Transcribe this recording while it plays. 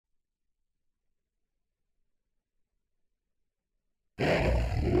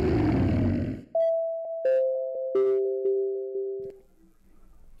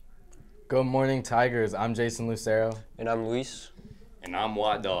Good morning, Tigers. I'm Jason Lucero. And I'm Luis. And I'm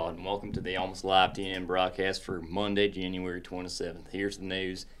White Dog, and welcome to the Almost Live TNN broadcast for Monday, January 27th. Here's the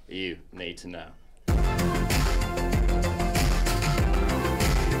news you need to know.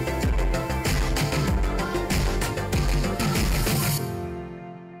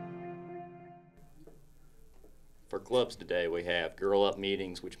 For clubs today, we have Girl Up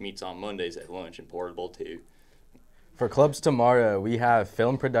Meetings, which meets on Mondays at lunch in Portable 2. For clubs tomorrow, we have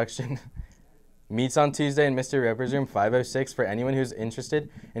Film Production meets on Tuesday in Mr. Ripper's room 506 for anyone who's interested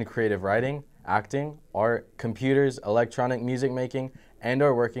in creative writing, acting, art, computers, electronic music making, and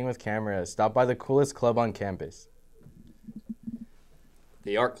or working with cameras. Stop by the coolest club on campus.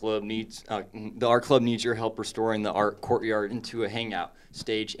 The art club needs your help restoring the art courtyard into a hangout,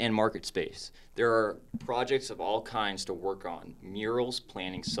 stage, and market space. There are projects of all kinds to work on: murals,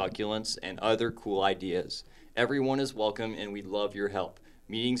 planting succulents, and other cool ideas. Everyone is welcome, and we'd love your help.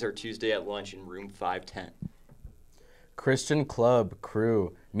 Meetings are Tuesday at lunch in room 510. Christian Club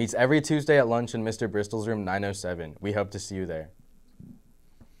Crew meets every Tuesday at lunch in Mr. Bristol's room 907. We hope to see you there.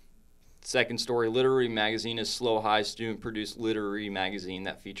 Second Story Literary Magazine is Slow High student-produced literary magazine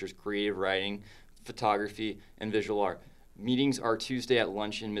that features creative writing, photography, and visual art. Meetings are Tuesday at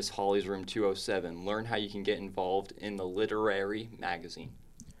lunch in Miss Holly's room 207. Learn how you can get involved in the literary magazine.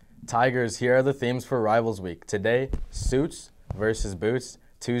 Tigers, here are the themes for Rivals Week. Today, Suits versus Boots.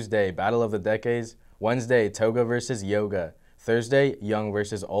 Tuesday, Battle of the Decades. Wednesday, Toga versus Yoga. Thursday, Young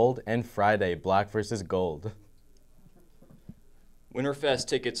versus Old. And Friday, Black versus Gold. Winterfest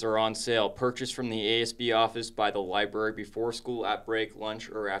tickets are on sale. Purchased from the ASB office by the library before school, at break, lunch,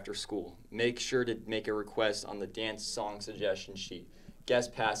 or after school. Make sure to make a request on the dance song suggestion sheet.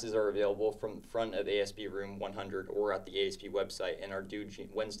 Guest passes are available from the front of ASB room 100 or at the ASB website and are due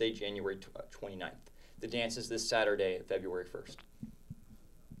Wednesday, January 29th. The dance is this Saturday, February 1st.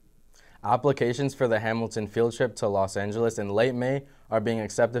 Applications for the Hamilton field trip to Los Angeles in late May are being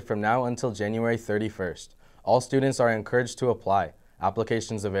accepted from now until January 31st. All students are encouraged to apply.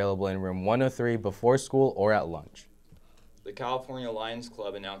 Applications available in room 103 before school or at lunch. The California Lions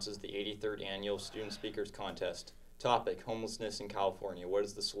Club announces the 83rd Annual Student Speakers Contest. Topic: homelessness in California. What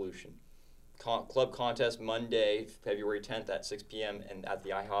is the solution? Club contest Monday, February 10th at 6 p.m. and at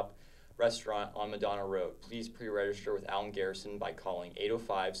the IHOP restaurant on Madonna Road. Please pre-register with Alan Garrison by calling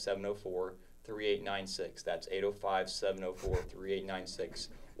 805-704-3896. That's 805-704-3896.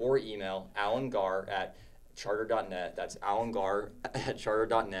 Or email alangar@charter.net. That's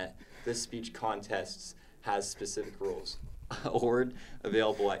alangar@charter.net. This speech contest has specific rules. Award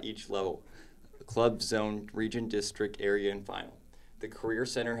available at each level: club, zone, region, district, area, and final. The Career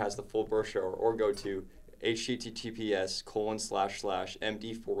Center has the full brochure, or go to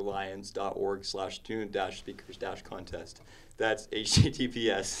https://md4lions.org/student-speakers-contest. That's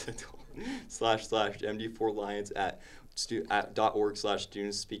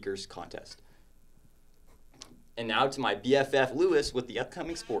https://md4lions.org/student-speakers-contest. And now to my BFF Lewis with the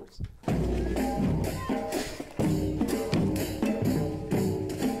upcoming sports.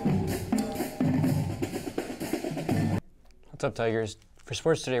 What's up, Tigers? For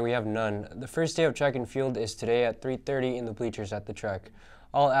sports today, we have none. The first day of track and field is today at 3:30 in the bleachers at the track.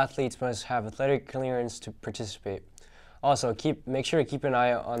 All athletes must have athletic clearance to participate. Also, make sure to keep an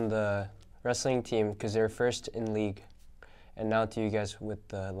eye on the wrestling team because they're first in league. And now to you guys with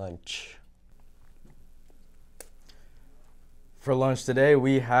the lunch. For lunch today,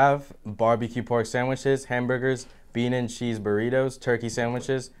 we have barbecue pork sandwiches, hamburgers, bean and cheese burritos, turkey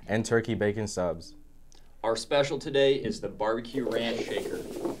sandwiches, and turkey bacon subs. Our special today is the barbecue ranch shaker.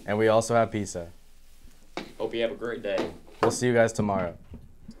 And we also have pizza. Hope you have a great day. We'll see you guys tomorrow.